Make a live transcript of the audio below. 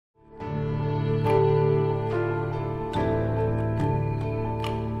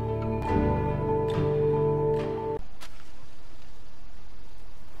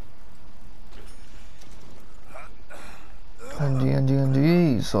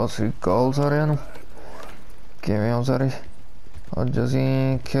सत श्री अकाल सारिਆਂ ਨੂੰ ਕਿਵੇਂ ਹੋ ਸਾਰੇ ਅੱਜ ਅਸੀਂ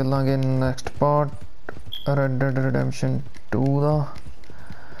ਖੇਲਾਂਗੇ next part red dad redemption 2 ਦਾ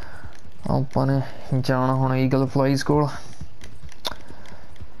ਆਪਾਂ ਨੇ ਜਾਣਾ ਹੁਣ ਈਗਲ ਫਲਾਈਜ਼ ਕੋਲ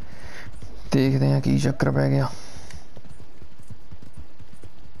ਦੇਖਦੇ ਹਾਂ ਕੀ ਚੱਕਰ ਪੈ ਗਿਆ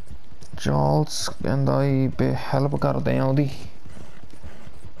ਚਾਰਲਸ ਕਹਿੰਦਾ ਹੀ ਹੈਲਪ ਕਰਦੇ ਆ ਉਹਦੀ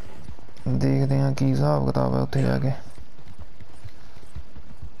देखते हैं की हिसाब किताब है उत्थे जाके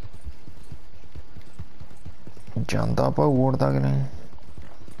जांदा भाऊ उड़ता कि नहीं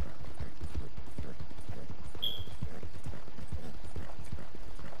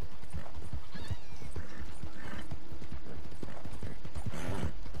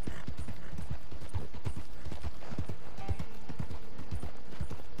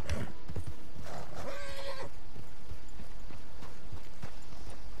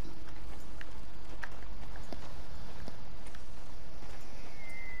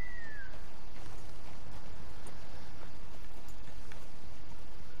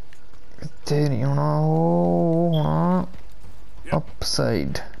नहीं होना होना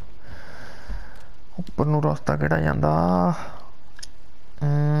अपसाइड उपर नूं रास्ता किहड़ा जांदा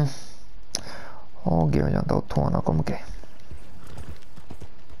हो गया जांदा उत्थों आना घूम के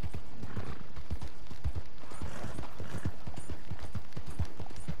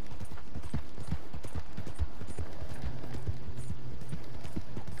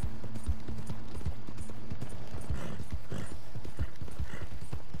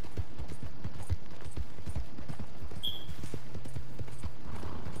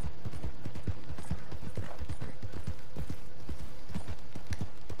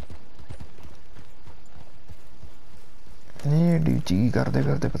डी करते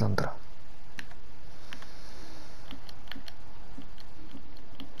करते पतंदर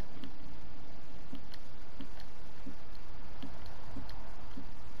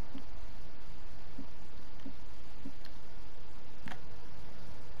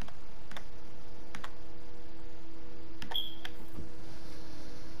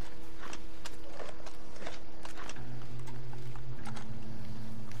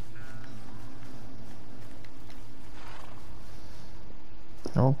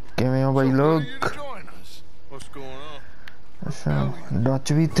किवें हो भाई लोग अच्छा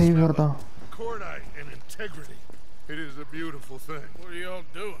डच भी इत्थे ही फिरदा It is a beautiful thing. What are y'all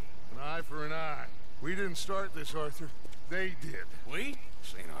doing? An eye for an eye. We didn't start this, Arthur. They did. We?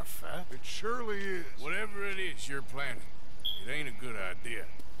 This ain't our fight. It surely is. Whatever it is you're planning, it ain't a good idea.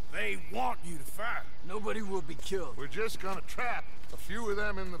 They want you to fight. Nobody will be killed. We're just gonna trap a few of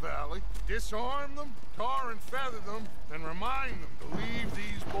them in the valley, disarm them, tar and feather them, and remind them to leave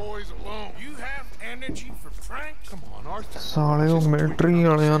these boys alone. You have energy for pranks? Come on, Arthur. साले ओ military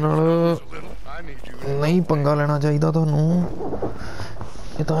वालियां नाल नहीं पंगा लेना चाहिदा तुहानू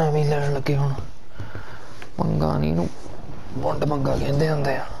ये तो एवें लैण लगे हुण पंगा नहीं नू वंड पंगा कहंदे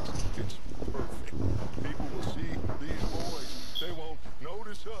हुंदे आ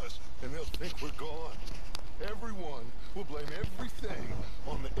and they'll think we're gone. Everyone will blame everything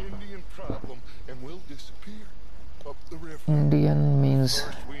on the Indian problem and we'll disappear up the river. Indian means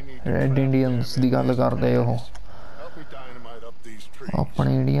Red Indians दी गल करदे ओह अपने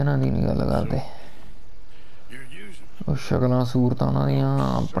इंडियनां दी नहीं गल करदे ओह शक्लां सूरतां उन्हां दियां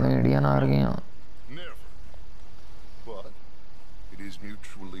अपने Indian uh रहीआं but it is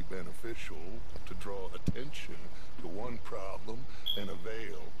mutually beneficial to draw attention to one problem and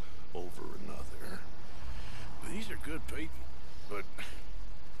avail over another. These are good people, but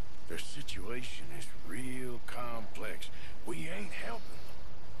their situation is real complex. We ain't helping them.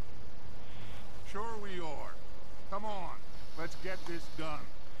 Sure we are. Come on, let's get this done.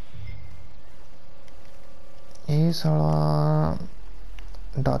 ये साला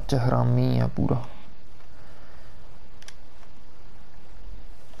Dutch हरामी है पूरा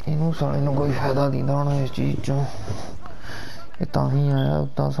इनू साले नू कोई फायदा दिंदा होना इस चीज़ चों ये तां ही आया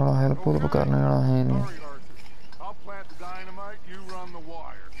उतना साला हेल्प हुल्प करने वाला है नहीं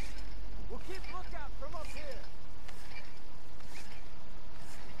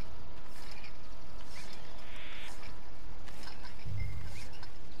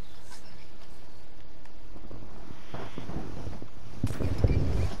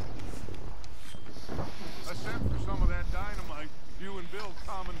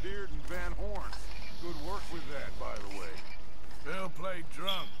Commandeered in Van Horn. Good work with that, by the way. Bill played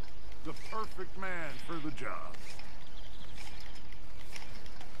drunk. The perfect man for the job.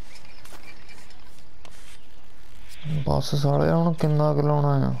 बस साले हुण किन्ना क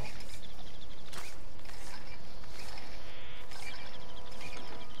लाउणा आ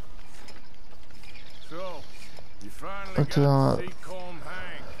अच्छा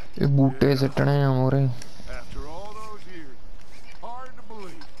ये बूटे सिटने हैं मोरे। After all those years, hard to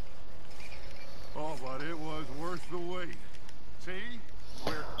believe. Oh, but it was worth the wait. See,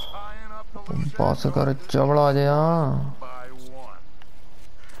 we're tying up the loose बस ends कर of this चबड़ा जा by one.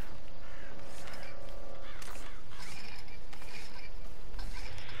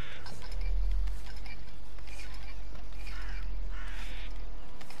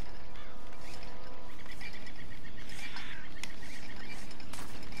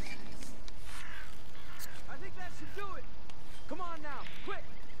 I think that should do it. Come on now, quick.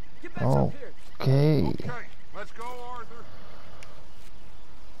 Get back Oh. up here. Okay. Okay, let's go, Arthur.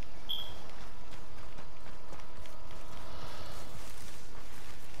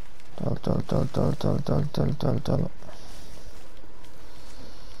 चल चल चल चल चल चल चल चल चल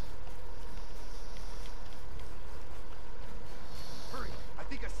Hurry. I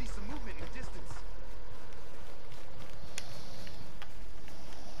think I see some movement in the distance.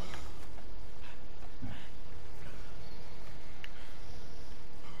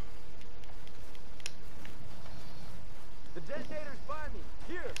 The detonator's by me.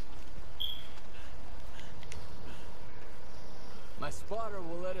 Here. My spotter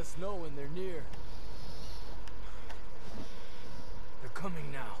will let us know when they're near. They're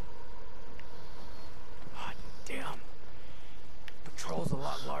coming now. God damn. Patrol's a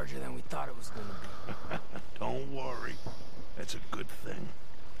lot larger than we thought it was gonna be. Don't worry. That's a good thing.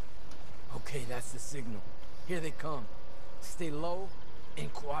 Okay, that's the signal. Here they come. Stay low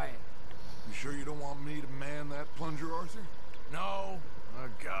and quiet. You sure you don't want me to man that plunger, Arthur? No, I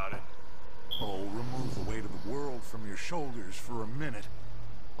got it. Oh, remove the weight of the world from your shoulders for a minute.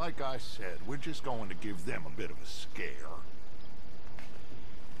 Like I said, we're just going to give them a bit of a scare.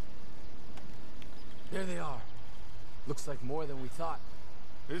 There they are. Looks like more than we thought.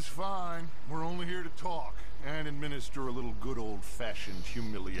 It's fine. We're only here to talk and administer a little good old-fashioned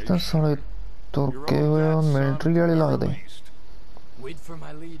humiliation. ਤਾਂ ਸਾਲੇ ਤੁਰਕੇ ਹੋਏ military ਵਾਲੇ ਲੱਗਦੇ। Wait for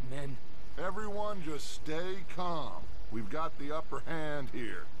my lead, men. Everyone just stay calm. We've got the upper hand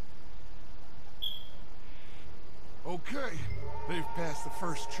here. Okay, they've passed the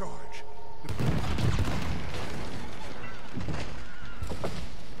first charge.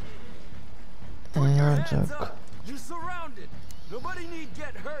 Put your Yeah, hands Jack. up. You're surrounded. Nobody need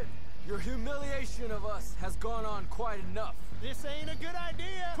get hurt. Your humiliation of us has gone on quite enough. This ain't a good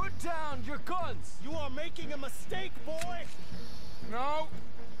idea. Put down your guns. You are making a mistake, boy. No,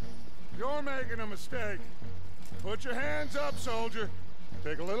 you're making a mistake. Put your hands up, soldier.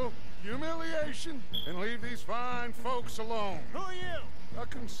 Take a little humiliation and leave these fine folks alone. Who are you? A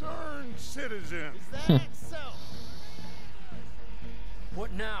concerned citizen. Is that so?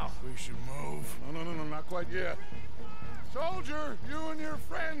 What now? We should move. No, not quite yet. Soldier, you and your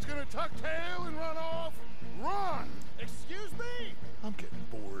friends gonna tuck tail and run off? Run! Excuse me? I'm getting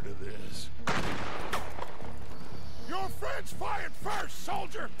bored of this. Your friends fired first,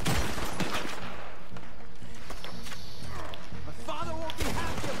 soldier! My father won't be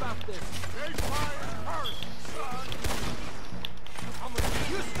happy about this. They fired first, son!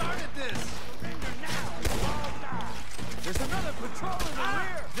 You started this. Surrender now. You all die. There's another patrol in the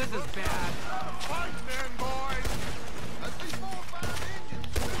rear. This is bad. Fight then, boys! Let's be 4 or 5 engines.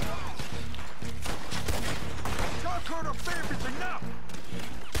 Dark Order favors enough.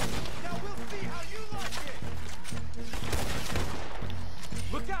 Now we'll see how you like it.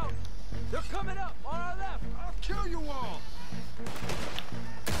 Look out. They're coming up on our left. I'll kill you all!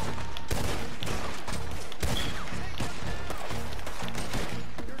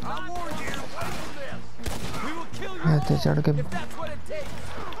 I warned you. Wait for this. We will kill you ਇੱਥੇ ਚੜ ਕੇ all if that's what it takes.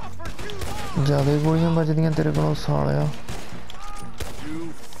 Not for too long. ਜ਼ਿਆਦਾ ਗੋਲੀਆਂ ਵੱਜਦੀਆਂ ਤੇਰੇ ਕੋਲੋਂ ਸਾਲਿਆ। You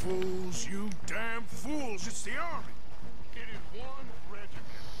fools, you damn fools. It's the army. It is one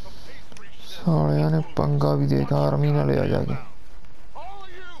regiment of pastry chefs. ਸਾਲਿਆਂ ਨੇ ਪੰਗਾ ਵੀ ਦੇਖ ਆਰਮੀ ਨਾਲ ਲਿਆ ਜਾ ਕੇ। All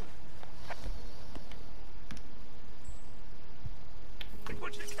of you! Take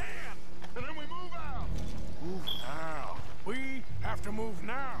what you can, and then we move out. Move now. We have to move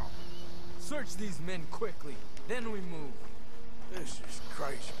now. Search these men quickly. Then we move. This is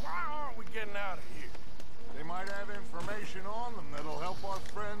crazy. Why aren't we getting out of here? They might have information on them that'll help our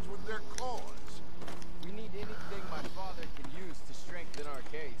friends with their cause. We need anything my father can use to strengthen our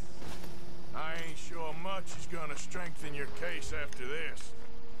case. I ain't sure much is gonna strengthen your case after this.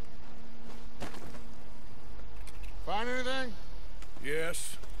 Find anything?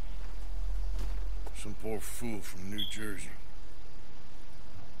 Yes. Some poor fool from New Jersey.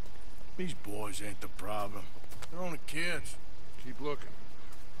 These boys ain't the problem. They're only kids. Keep looking.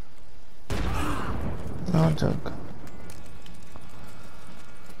 ਨਾ ਜੱਗ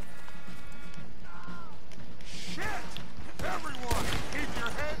Shit! Everyone, keep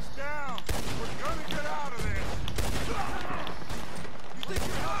your heads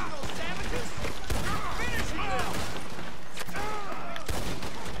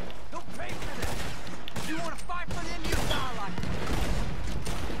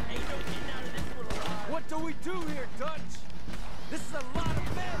do we do here, Dutch? This is a lot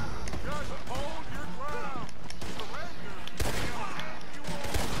of men. Just hold your ground. Surrender. They'll hand you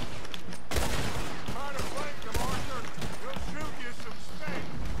over. Try to flank them, Arthur. We'll shoot you some steak.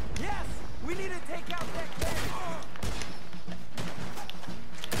 Yes, we need to take out that cannon.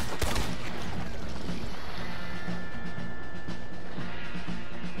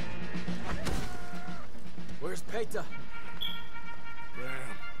 Where's Peta?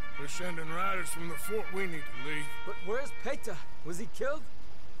 Damn. They're sending riders from the fort. We need to leave. But where's Peta? Was he killed?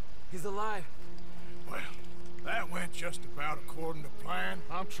 He's alive. Well, that went just about according to plan.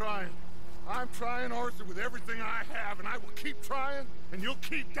 I'm trying, Arthur, with everything I have, and I will keep trying, and you'll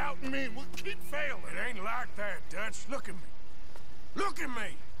keep doubting me, and we'll keep failing. It ain't like that, Dutch. Look at me. Look at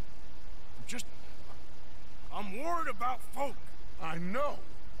me. I'm worried about folk. I know.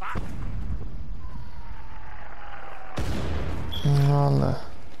 Vallahi.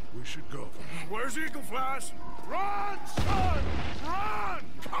 We should go. Where's Eagle Flies? Run, son! Run!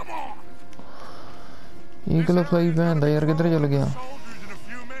 Come on! Eagle fly भैन दा यार किधर चल गया? Soldiers in a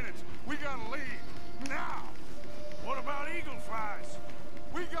few minutes. We gotta leave. Now! What about Eagle Flies?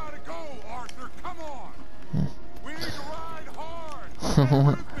 We gotta go, Arthur. Come on! We need to ride hard.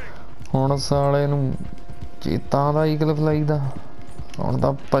 Everything. ਹੁਣ ਸਾਲੇ ਨੂੰ ਚੇਤਾ ਦਾ ਈਗਲ ਫਲਾਈ ਦਾ ਹੁਣ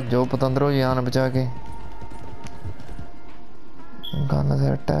ਤਾਂ ਭੱਜੋ ਪਤੰਦਰੋ ਜਾਨ ਬਚਾ ਕੇ ਗਨ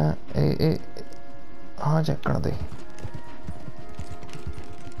ਸੈੱਟ ਹੈ ਇਹ ਹਾਂ ਚੱਕਣ ਦੇ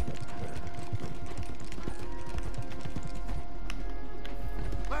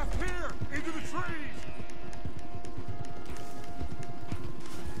Left here, into the trees.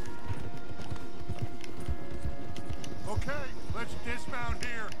 Okay, let's dismount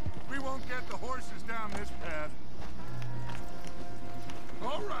here. We won't get the horses down this path.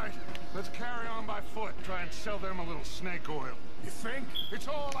 All right, let's carry on by foot. Try and sell them a little snake oil. You think? It's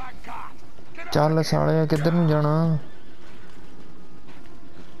all I got. Get out ਚੱਲ of here. ਸਾਲਿਆ ਕਿੱਧਰ ਨੂੰ ਜਾਣਾ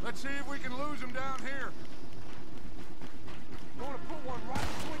Let's see if we can lose them down here. Going to put one right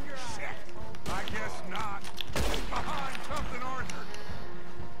between your eyes. Shit. I guess not. Behind something, Arthur.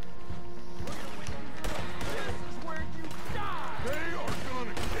 This is where you die. They are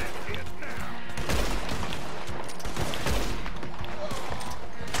gonna get hit now.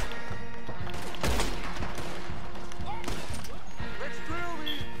 Let's drill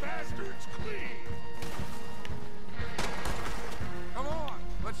these bastards clean. Come on.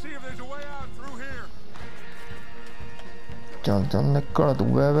 Let's see if there's a way out through here. ਚੱਲ ਚੱਲ ਨਿਕਲ ਤੂੰ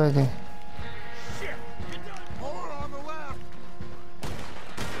ਬਹਿ ਬਹਿ ਕੇ More on the left.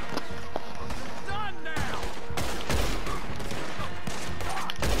 Done now.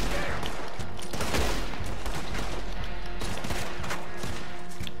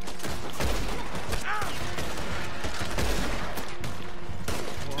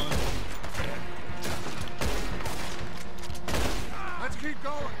 Let's keep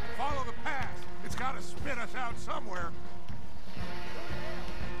going. Follow the path. It's got to spit us out somewhere.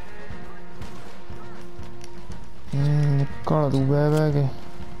 ਨਿਕਲ ਤੂੰ ਬਹਿ ਬਹਿ ਕੇ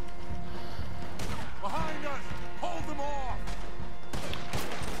Behind us. Hold them off.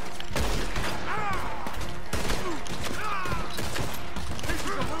 This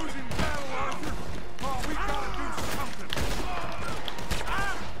is a losing battle, Arthur. Oh, we gotta do something.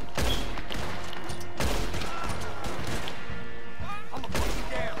 I'm gonna put you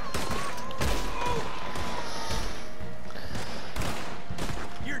down.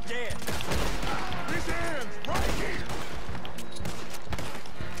 You're dead. This ends right here.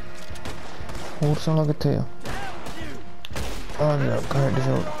 ਹੋਰ ਸਾਲਾ ਕਿੱਥੇ ਆ ਆ ਗਿਆ head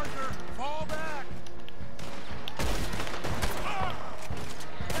shot Arthur, fall back.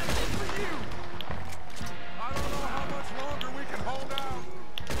 That's it for you. I don't know how much longer we can hold out.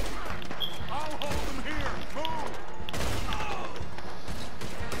 I'll hold them here. Move.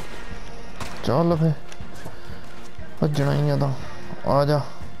 ਚੱਲ ਫੇ ਭੱਜਣਾ ਹੀ ਆ ਤਾਂ ਆ ਜਾ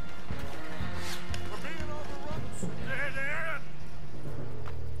We're being overrun.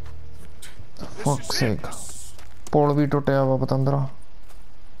 ਫੱਕ ਸੇਕ ਪੁਲ ਵੀ ਟੁੱਟਿਆ ਵਾ ਪਤੰਦਰਾ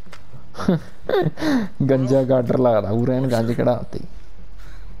ਗੰਜਾ ਗਾਡਰ ਲੱਗਦਾ ਪੂਰਾ ਇਹਨ ਗੰਜ ਕਢਾਤੀ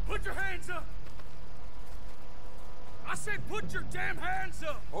Put your hands up! I said put your damn hands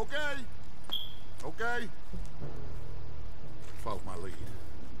up! Okay. Okay. Follow my lead.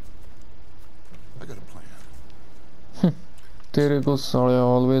 I got a plan. ਤੇਰੇ ਕੋ ਸਾਲਿਆ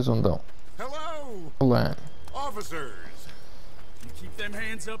ਆਲਵੇਜ਼ ਹੁੰਦਾ Hello, plan officers. You keep them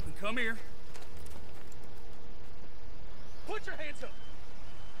hands up and come here. Put your hands up!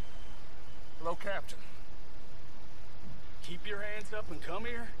 Hello, Captain. Keep your hands up and come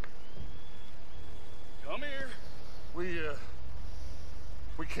here. Come here.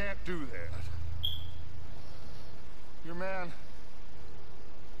 We can't do that. Your man...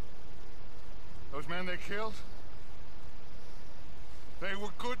 Those men they killed? They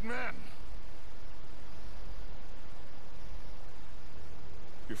were good men.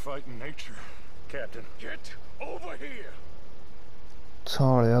 You're fighting nature, Captain. Get over here.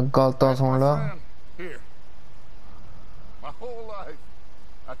 सालिया गल तो सुन ला. Here. My whole life,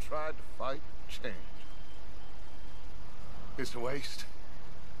 I tried to fight change. It's a waste.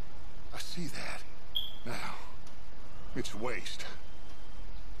 I see that. Now, it's waste.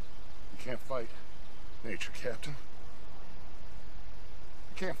 You can't fight nature, Captain.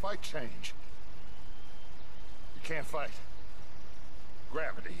 You can't fight change. You can't fight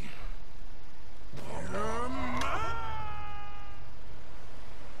gravity.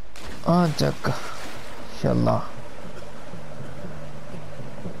 ਚੱਕ ਸ਼ੱਲਾ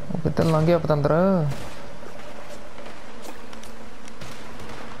ਉਹ ਕਿੱਥੇ ਲੰਘ ਗਿਆ ਪਤੰਦਰ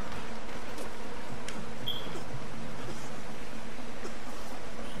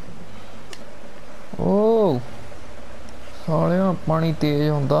ਓ ਸਾਲਿਆ ਪਾਣੀ ਤੇਜ਼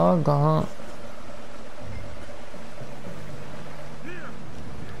ਹੁੰਦਾ ਗਾਹਾਂ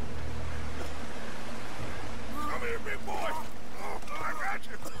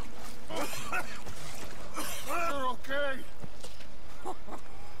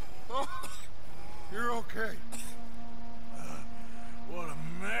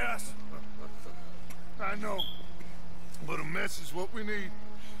I know, but a mess is what we need.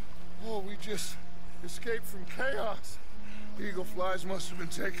 Oh, we just escaped from chaos. Eagle flies must have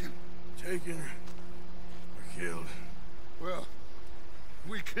been taken. Taken or killed? Well,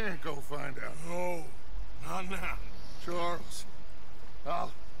 we can't go find out. No, not now. Charles,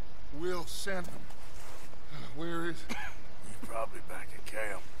 we'll send him. Where is he? He's probably back at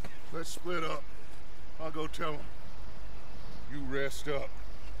camp. Let's split up. I'll go tell him. You rest up.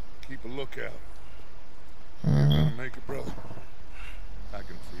 Keep a lookout. You're gonna make it, brother. I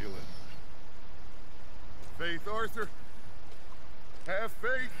can feel it. Faith, Arthur. Have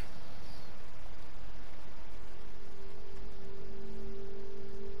faith.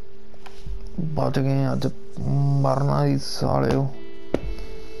 बच गए अज मरना ही सालियो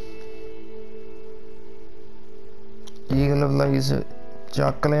eagle लाइस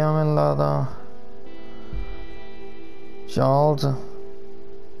चक लिया मैनूं लगदा Charles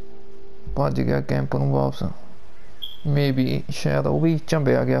भज गया camp नूं वापस मे बी शायद वो भी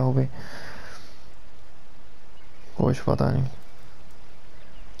झंबिया गया होवे कुछ पता नहीं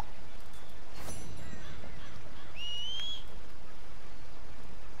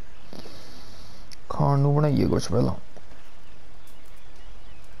खाण नूं बनाइए कुछ पहला